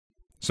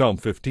Psalm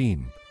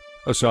 15,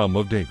 a psalm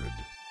of David.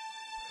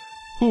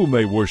 Who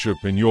may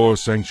worship in your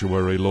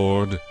sanctuary,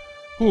 Lord?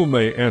 Who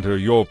may enter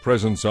your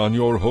presence on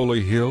your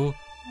holy hill?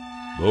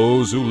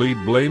 Those who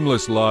lead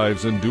blameless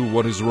lives and do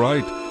what is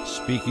right,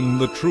 speaking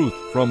the truth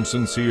from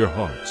sincere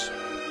hearts.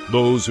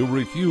 Those who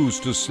refuse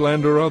to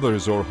slander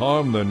others or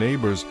harm their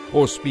neighbors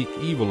or speak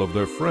evil of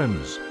their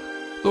friends.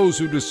 Those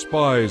who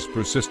despise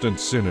persistent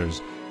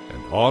sinners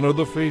and honor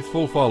the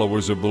faithful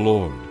followers of the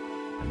Lord,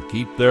 and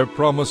keep their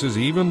promises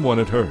even when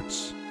it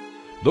hurts.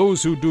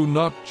 Those who do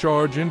not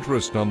charge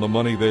interest on the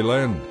money they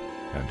lend,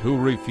 and who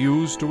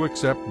refuse to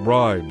accept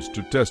bribes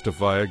to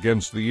testify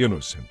against the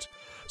innocent.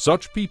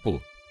 Such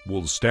people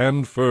will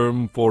stand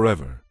firm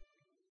forever.